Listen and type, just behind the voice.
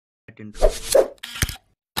intro.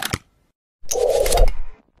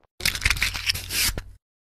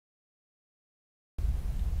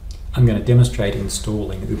 I'm going to demonstrate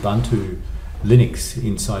installing Ubuntu Linux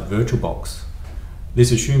inside VirtualBox.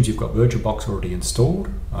 This assumes you've got VirtualBox already installed.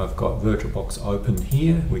 I've got VirtualBox open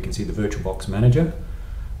here. We can see the VirtualBox manager.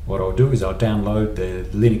 What I'll do is I'll download the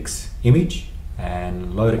Linux image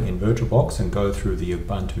and load it in VirtualBox and go through the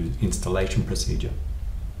Ubuntu installation procedure.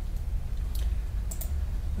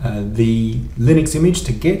 The Linux image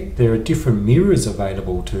to get, there are different mirrors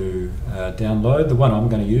available to download. The one I'm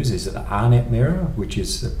going to use is the RNet mirror, which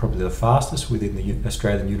is probably the fastest within the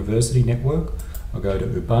Australian University network. I'll go to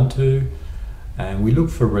Ubuntu and we look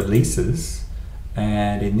for releases,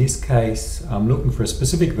 and in this case I'm looking for a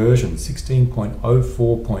specific version,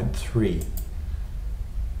 16.04.3,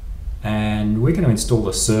 and we're going to install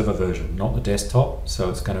the server version, not the desktop, so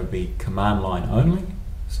it's going to be command line only.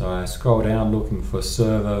 So I scroll down looking for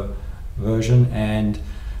server version, and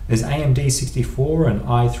there's AMD 64 and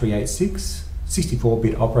i386.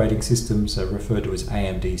 64-bit operating systems are referred to as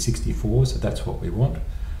AMD 64, so that's what we want.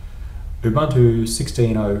 Ubuntu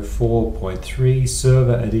 16.04.3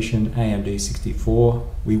 server edition AMD 64.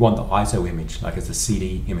 We want the ISO image, like it's a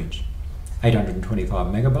CD image. 825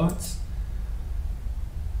 megabytes.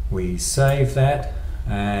 We save that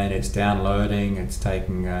and it's downloading. It's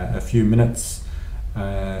taking a few minutes.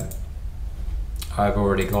 I've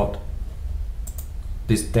already got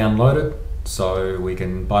this downloaded, so we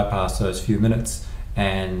can bypass those few minutes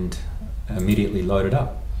and immediately load it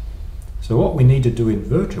up. So what we need to do in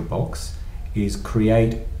VirtualBox is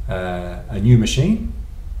create a new machine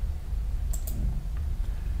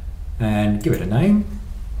and give it a name.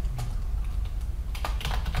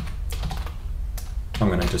 I'm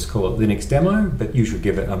going to just call it Linux Demo, but you should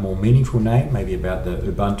give it a more meaningful name, maybe about the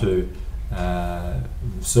Ubuntu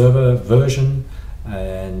server version.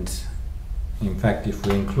 And in fact, if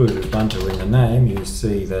we include Ubuntu in the name, you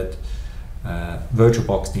see that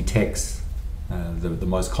VirtualBox detects the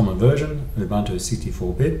most common version, Ubuntu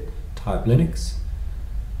 64-bit, type Linux.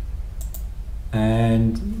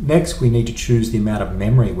 And next we need to choose the amount of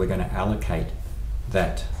memory we're going to allocate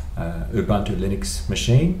that Ubuntu Linux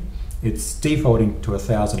machine. It's defaulting to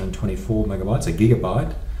 1024 megabytes, a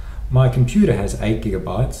gigabyte. My computer has 8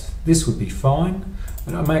 gigabytes. This would be fine,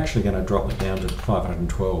 but I'm actually going to drop it down to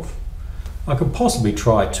 512. I could possibly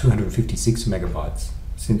try 256 megabytes.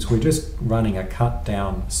 Since we're just running a cut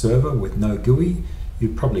down server with no GUI,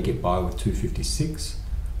 you'd probably get by with 256,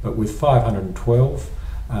 but with 512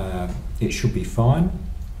 it should be fine.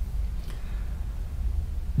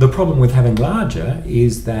 The problem with having larger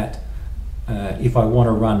is that if I want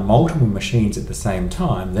to run multiple machines at the same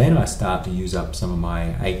time, then I start to use up some of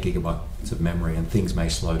my 8 gigabytes of memory and things may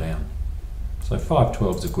slow down. So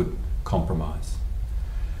 512 is a good compromise.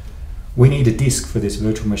 We need a disk for this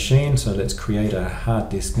virtual machine, so let's create a hard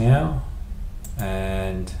disk now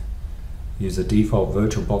and use the default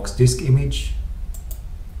VirtualBox disk image.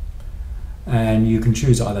 And you can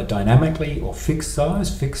choose either dynamically or fixed size.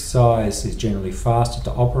 Fixed size is generally faster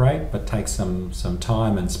to operate but takes some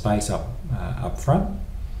time and space up front.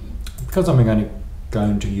 Because I'm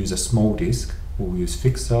going to use a small disk, we'll use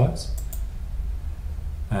fixed size.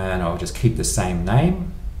 And I'll just keep the same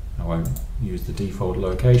name. I won't use the default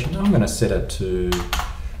location. I'm going to set it to,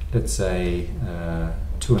 let's say,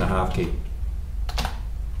 2.5 gig.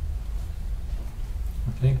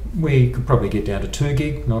 Okay. We could probably get down to 2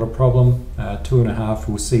 gig, not a problem. 2.5,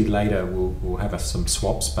 we'll see later, we'll have some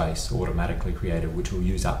swap space automatically created, which will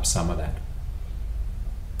use up some of that.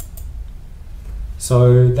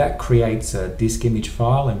 So that creates a disk image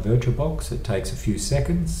file in VirtualBox. It takes a few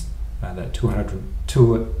seconds, that 2.5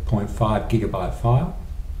 gigabyte file.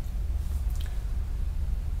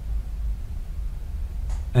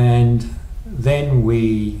 And then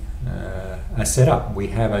we are set up. We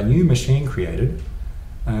have a new machine created.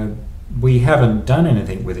 We haven't done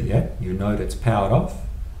anything with it yet. You note it's powered off.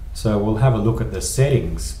 So we'll have a look at the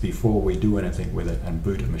settings before we do anything with it and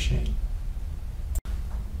boot a machine.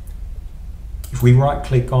 If we right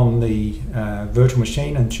click on the virtual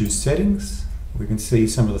machine and choose settings, we can see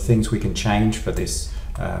some of the things we can change for this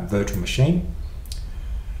virtual machine.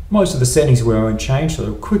 Most of the settings we won't change, so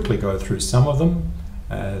we'll quickly go through some of them.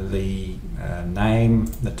 The name,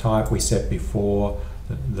 the type we set before,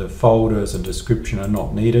 the folders and description are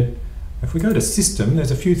not needed. If we go to system,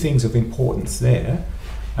 there's a few things of importance there.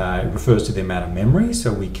 It refers to the amount of memory,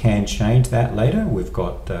 so we can change that later. We've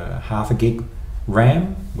got half a gig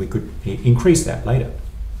RAM, we could increase that later.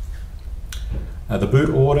 The boot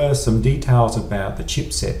order, some details about the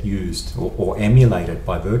chipset used or emulated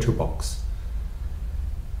by VirtualBox.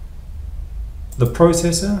 The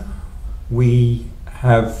processor, we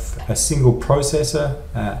have a single processor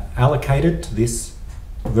allocated to this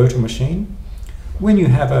virtual machine. When you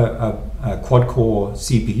have a quad-core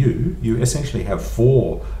CPU, you essentially have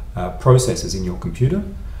 4 processors in your computer.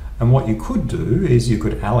 And what you could do is you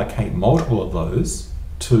could allocate multiple of those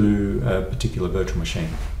to a particular virtual machine.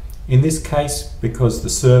 In this case, because the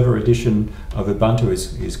server edition of Ubuntu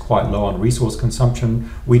is quite low on resource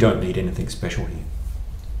consumption, we don't need anything special here.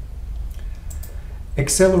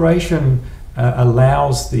 Acceleration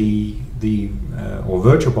allows the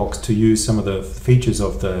VirtualBox to use some of the features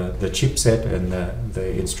of the chipset and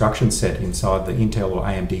the instruction set inside the Intel or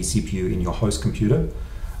AMD CPU in your host computer.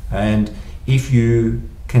 And if you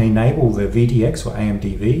can enable the VTX or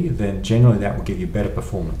AMDV, then generally that will give you better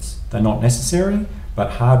performance. They're not necessary,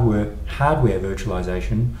 but hardware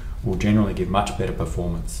virtualization will generally give much better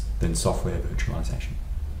performance than software virtualization.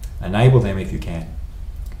 Enable them if you can.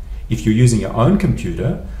 If you're using your own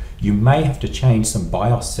computer, you may have to change some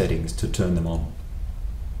BIOS settings to turn them on.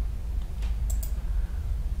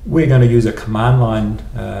 We're going to use a command line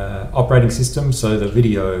operating system, so the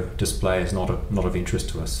video display is not of interest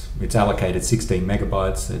to us. It's allocated 16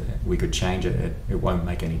 megabytes. We could change it. It won't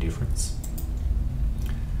make any difference.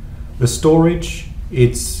 The storage,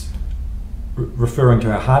 it's referring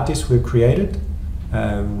to our hard disk we've created.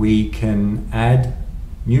 We can add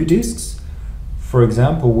new disks. For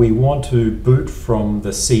example, we want to boot from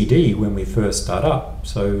the CD when we first start up.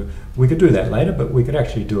 So we could do that later, but we could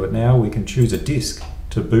actually do it now. We can choose a disk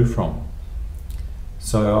to boot from.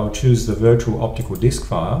 So I'll choose the virtual optical disk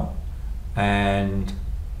file and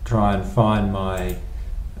try and find my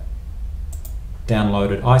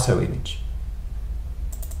downloaded ISO image.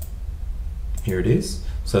 Here it is.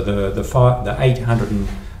 So the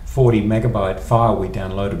 840 megabyte file we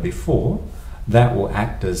downloaded before, that will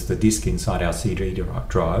act as the disk inside our CD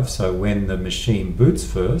drive. So when the machine boots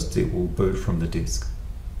first, it will boot from the disk.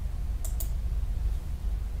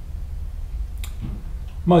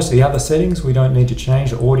 Most of the other settings we don't need to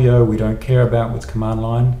change. The audio we don't care about with command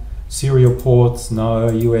line. Serial ports, no.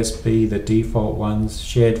 USB, the default ones.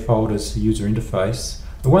 Shared folders, user interface.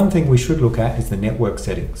 The one thing we should look at is the network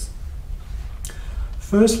settings.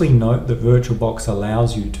 Firstly, note that VirtualBox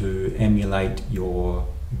allows you to emulate your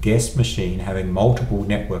guest machine having multiple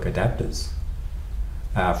network adapters.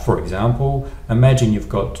 For example, imagine you've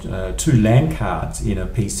got 2 LAN cards in a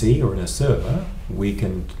PC or in a server. We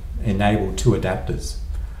can enable 2 adapters.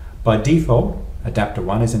 By default, adapter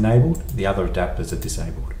 1 is enabled, the other adapters are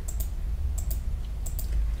disabled.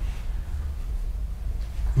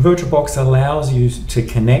 VirtualBox allows you to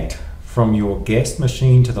connect from your guest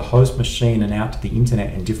machine to the host machine and out to the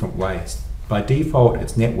internet in different ways. By default,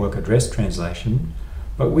 it's network address translation,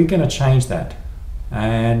 but we're going to change that.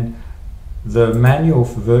 And the manual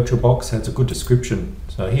for VirtualBox has a good description.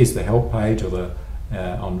 So here's the help page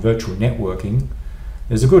on virtual networking.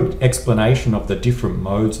 There's a good explanation of the different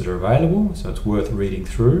modes that are available, so it's worth reading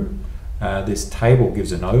through. This table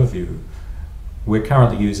gives an overview. We're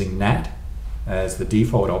currently using NAT as the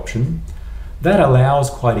default option. That allows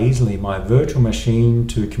quite easily my virtual machine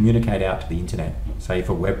to communicate out to the internet, say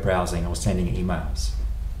for web browsing or sending emails.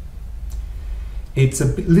 It's a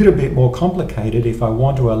little bit more complicated if I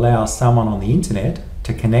want to allow someone on the internet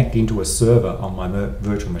to connect into a server on my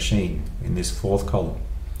virtual machine in this 4th column.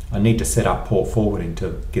 I need to set up port forwarding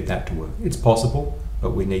to get that to work. It's possible,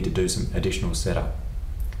 but we need to do some additional setup.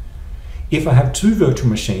 If I have 2 virtual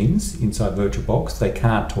machines inside VirtualBox, they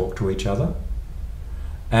can't talk to each other.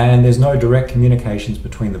 And there's no direct communications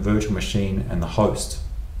between the virtual machine and the host.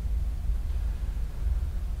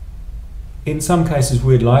 In some cases,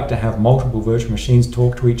 we'd like to have multiple virtual machines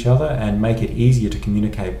talk to each other and make it easier to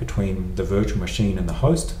communicate between the virtual machine and the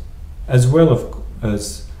host, as well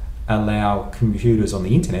as allow computers on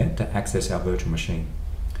the internet to access our virtual machine.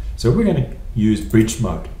 So we're going to use bridge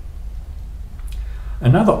mode.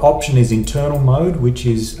 Another option is internal mode, which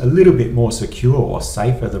is a little bit more secure or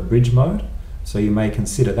safer than bridge mode. So you may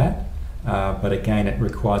consider that, but again, it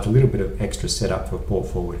requires a little bit of extra setup for port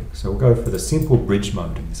forwarding. So we'll go for the simple bridge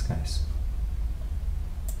mode in this case.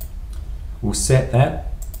 We'll set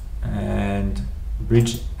that and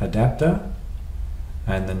bridge adapter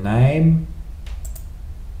and the name.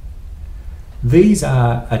 These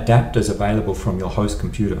are adapters available from your host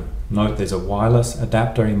computer. Note there's a wireless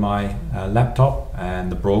adapter in my laptop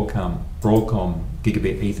and the Broadcom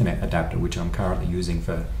gigabit Ethernet adapter, which I'm currently using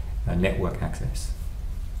for network access.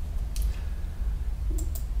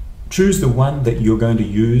 Choose the one that you're going to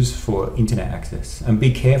use for internet access, and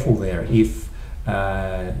be careful there. If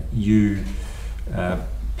you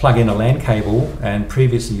plug in a LAN cable and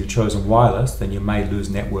previously you've chosen wireless, then you may lose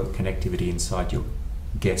network connectivity inside your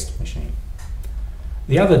guest machine.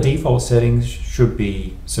 The other default settings should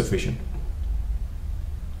be sufficient.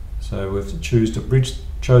 So we've chosen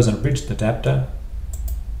a bridged adapter.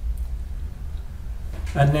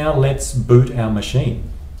 And now let's boot our machine.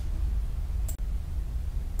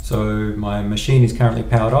 So my machine is currently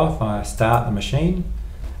powered off. I start the machine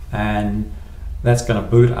and that's going to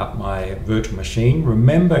boot up my virtual machine.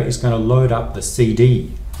 Remember, it's going to load up the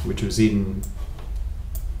CD which was in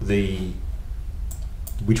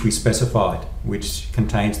which we specified, which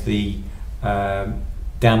contains the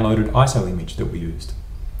downloaded ISO image that we used.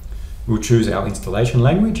 We'll choose our installation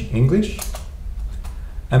language, English.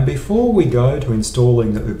 And before we go to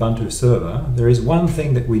installing the Ubuntu server, there is one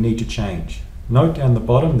thing that we need to change. Note down the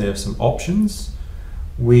bottom there are some options.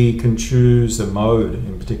 We can choose a mode,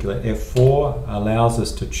 in particular F4 allows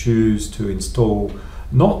us to choose to install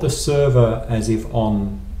not the server as if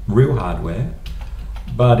on real hardware,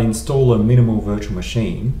 but install a minimal virtual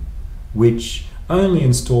machine which only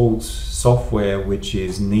installs software which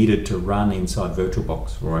is needed to run inside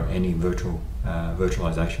VirtualBox or any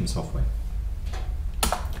virtualization software.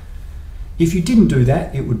 If you didn't do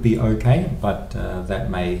that, it would be okay, but that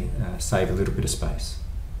may save a little bit of space.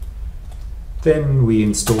 Then we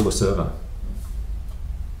install the server.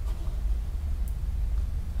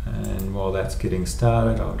 And while that's getting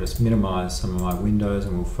started, I'll just minimize some of my windows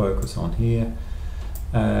and we'll focus on here.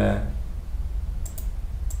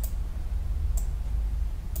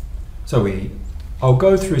 I'll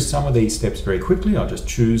go through some of these steps very quickly. I'll just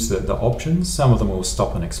choose the options. Some of them will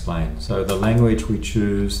stop and explain. So the language we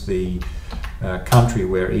choose, the country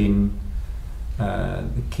we're in,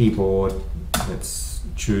 the keyboard, let's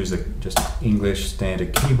choose just English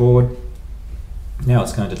standard keyboard. Now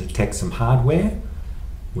it's going to detect some hardware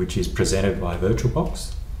which is presented by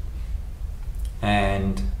VirtualBox,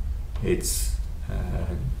 and it's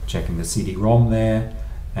checking the CD-ROM there,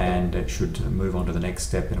 and it should move on to the next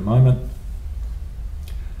step in a moment.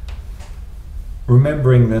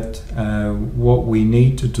 Remembering that what we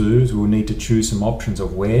need to do is we'll need to choose some options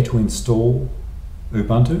of where to install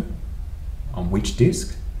Ubuntu, on which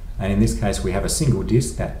disk, and in this case we have a single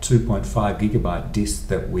disk, that 2.5 gigabyte disk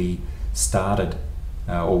that we started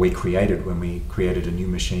or we created when we created a new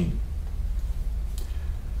machine.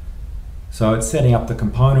 So it's setting up the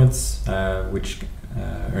components which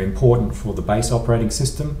are important for the base operating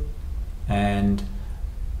system, and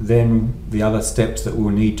then the other steps that we'll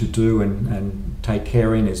need to do and take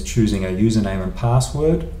care in is choosing a username and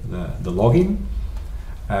password, the login.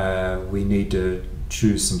 We need to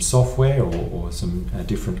choose some software or some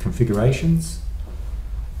different configurations,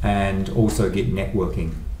 and also get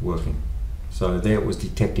networking working. So there it was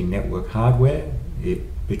detecting network hardware.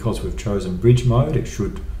 Because we've chosen bridge mode, it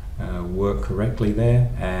should work correctly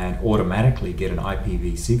there and automatically get an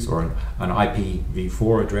IPv6 or an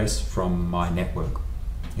IPv4 address from my network,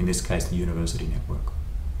 in this case the university network.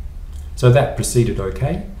 So that proceeded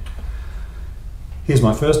okay. Here's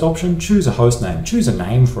my first option, choose a host name. Choose a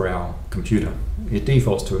name for our computer. It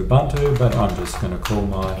defaults to Ubuntu, but I'm just going to call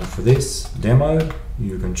mine, for this demo,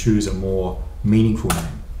 you can choose a more meaningful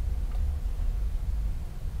name.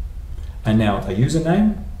 And now a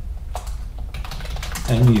username,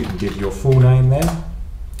 and you can give your full name there.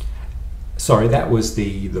 Sorry, that was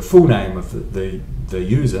the full name of the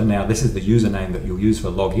user. Now this is the username that you'll use for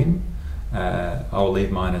login. I'll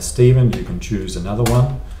leave mine as Stephen. You can choose another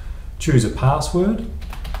one. Choose a password,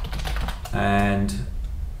 and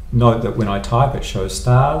note that when I type it shows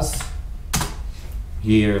stars.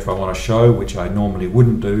 Here, if I want to show, which I normally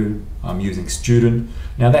wouldn't do, I'm using student.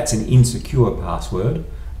 Now that's an insecure password.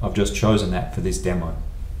 I've just chosen that for this demo.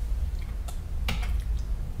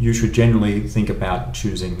 You should generally think about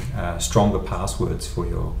choosing stronger passwords for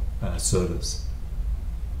your servers.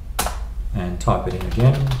 And type it in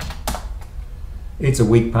again. It's a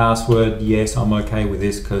weak password. Yes, I'm okay with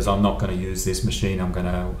this because I'm not going to use this machine. I'm going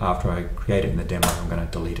to, after I create it in the demo, I'm going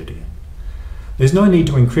to delete it again. There's no need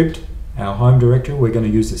to encrypt our home directory. We're going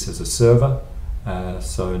to use this as a server,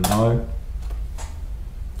 so no.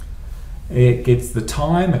 It gets the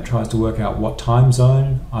time, it tries to work out what time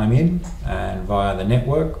zone I'm in, and via the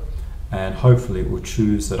network, and hopefully it will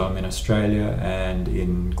choose that I'm in Australia and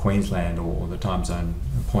in Queensland, or the time zone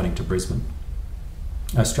pointing to Brisbane.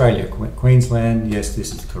 Australia, Queensland, yes,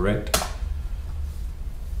 this is correct.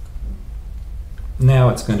 Now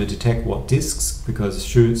it's going to detect what disks, because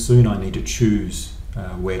soon I need to choose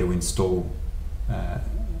where to install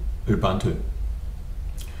Ubuntu.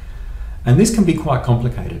 And this can be quite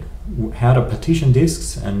complicated, how to partition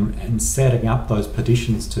disks and setting up those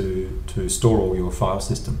partitions to store all your file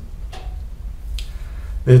system.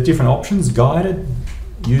 There's different options. Guided,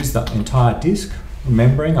 use the entire disk,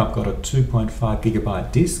 Remembering I've got a 2.5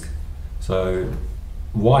 gigabyte disk, so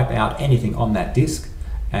wipe out anything on that disk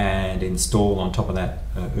and install on top of that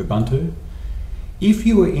Ubuntu. If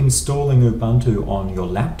you are installing Ubuntu on your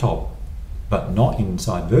laptop but not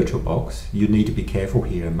inside VirtualBox, you need to be careful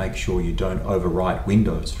here and make sure you don't overwrite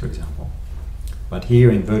Windows, for example. But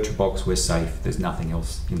here in VirtualBox we're safe, there's nothing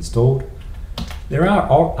else installed. There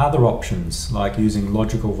are other options like using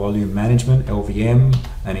logical volume management, LVM,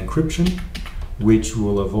 and encryption, which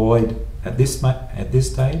we'll avoid at this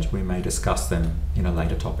stage. We may discuss them in a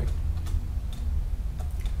later topic.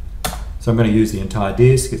 So I'm going to use the entire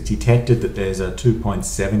disk. It's detected that there's a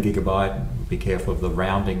 2.7 gigabyte. Be careful of the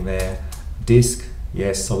rounding there. Disk,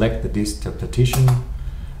 yes, select the disk to partition,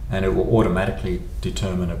 and it will automatically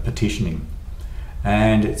determine a partitioning.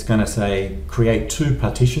 And it's going to say create 2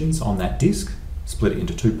 partitions on that disk, split it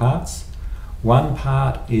into 2 parts. One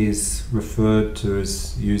part is referred to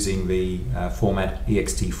as using the format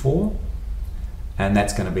ext4, and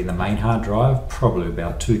that's going to be the main hard drive, probably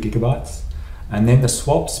about 2 gigabytes. And then the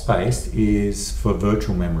swap space is for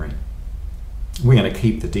virtual memory. We're going to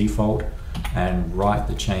keep the default and write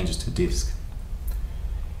the changes to disk.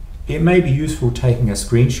 It may be useful taking a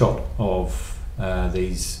screenshot of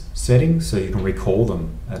these settings so you can recall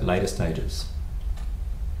them at later stages.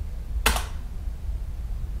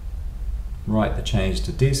 Write the change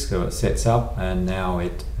to disk so it sets up, and now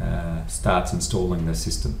it starts installing the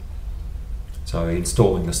system. So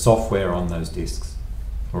installing the software on those disks,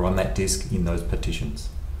 or on that disk in those partitions.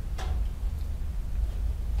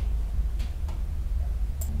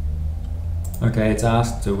 Okay, it's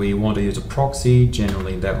asked, do we want to use a proxy?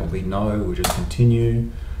 Generally that will be no, we'll just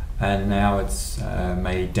continue. And now it's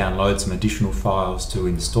may download some additional files to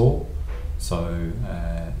install. So,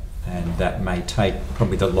 and that may take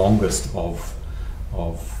probably the longest of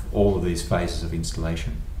all of these phases of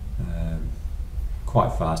installation.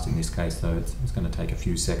 Quite fast in this case though, it's going to take a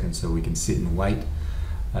few seconds so we can sit and wait.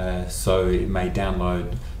 So it may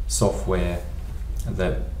download software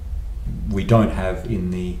that we don't have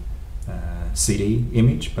in the CD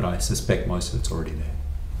image, but I suspect most of it's already there.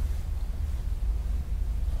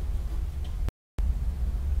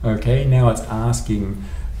 Okay, now it's asking,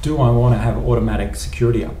 do I want to have automatic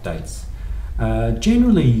security updates?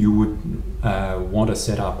 Generally you would want to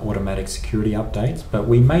set up automatic security updates, but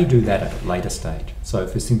we may do that at a later stage. So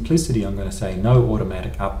for simplicity I'm going to say no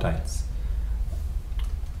automatic updates.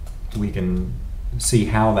 We can see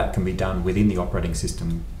how that can be done within the operating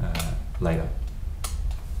system later.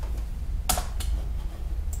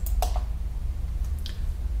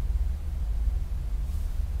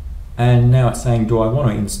 And now it's saying, do I want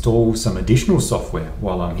to install some additional software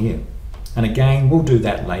while I'm here? And again, we'll do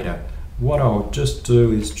that later. What I'll just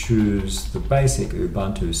do is choose the basic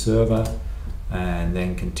Ubuntu server and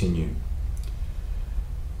then continue.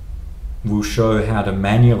 We'll show how to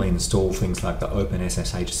manually install things like the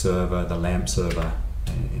OpenSSH server, the LAMP server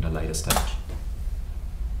in a later stage.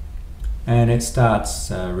 And it starts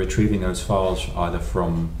retrieving those files either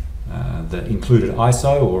from the included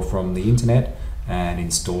ISO or from the internet, and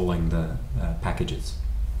installing the packages.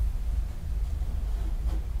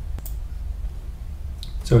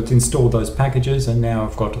 So it's installed those packages, and now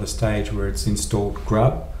I've got to the stage where it's installed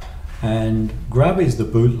Grub. And Grub is the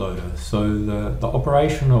bootloader. So the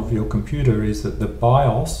operation of your computer is that the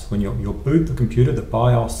BIOS, when you boot the computer, the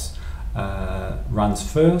BIOS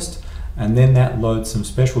runs first, and then that loads some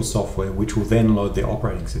special software which will then load the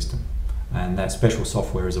operating system. And that special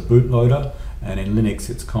software is a bootloader, and in Linux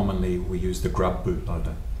it's commonly we use the Grub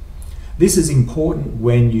bootloader. This is important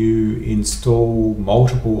when you install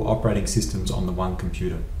multiple operating systems on the one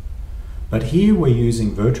computer. But here we're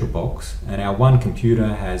using VirtualBox, and our one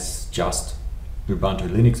computer has just Ubuntu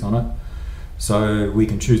Linux on it, so we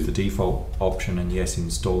can choose the default option and yes,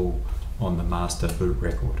 install on the master boot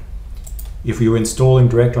record. If you were installing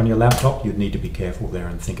direct on your laptop, you'd need to be careful there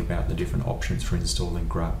and think about the different options for installing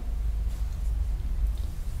Grub.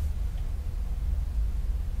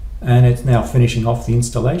 And it's now finishing off the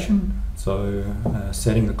installation, so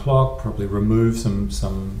setting the clock, probably remove some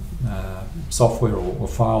software or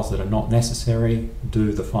files that are not necessary,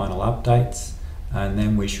 do the final updates, and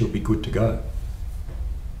then we should be good to go.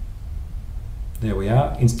 There we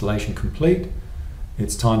are, installation complete.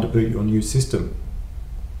 It's time to boot your new system.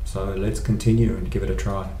 So let's continue and give it a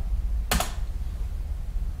try.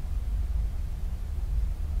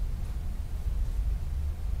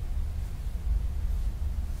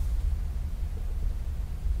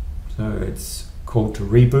 So it's called to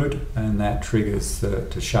reboot, and that triggers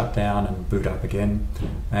to shut down and boot up again.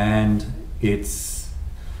 And it's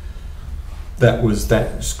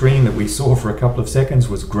That screen that we saw for a couple of seconds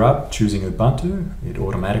was grub choosing Ubuntu. It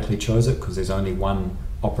automatically chose it because there's only one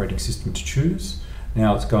operating system to choose.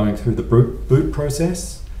 Now it's going through the boot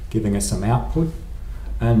process, giving us some output,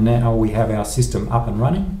 and now we have our system up and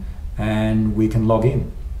running and we can log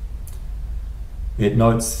in. It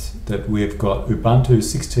notes that we've got Ubuntu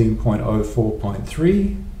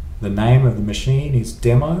 16.04.3. The name of the machine is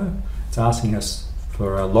demo. It's asking us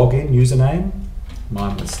for a login username.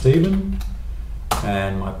 Mine was Stephen.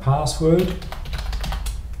 And my password,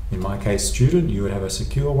 in my case student, you would have a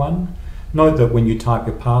secure one. Note that when you type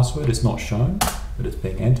your password, it's not shown, but it's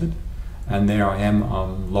being entered. And there I am,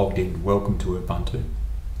 I'm logged in. Welcome to Ubuntu.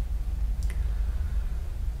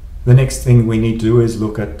 The next thing we need to do is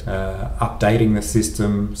look at updating the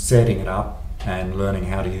system, setting it up, and learning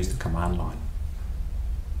how to use the command line.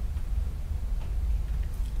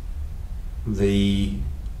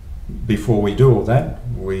 Before we do all that,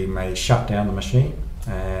 we may shut down the machine,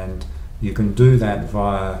 and you can do that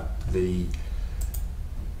via the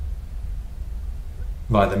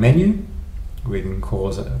menu. We can call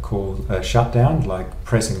a shutdown, like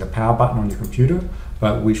pressing the power button on your computer,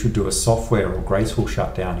 but we should do a software or graceful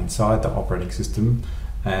shutdown inside the operating system,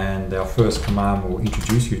 and our first command we'll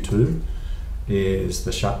introduce you to is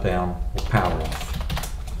the shutdown or power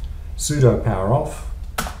off. Sudo power off.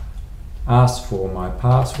 Asks for my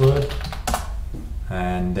password,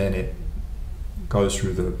 and then it goes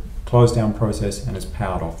through the close down process and has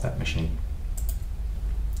powered off that machine.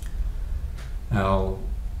 Our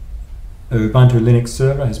Ubuntu Linux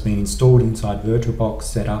server has been installed inside VirtualBox,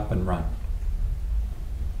 set up and run.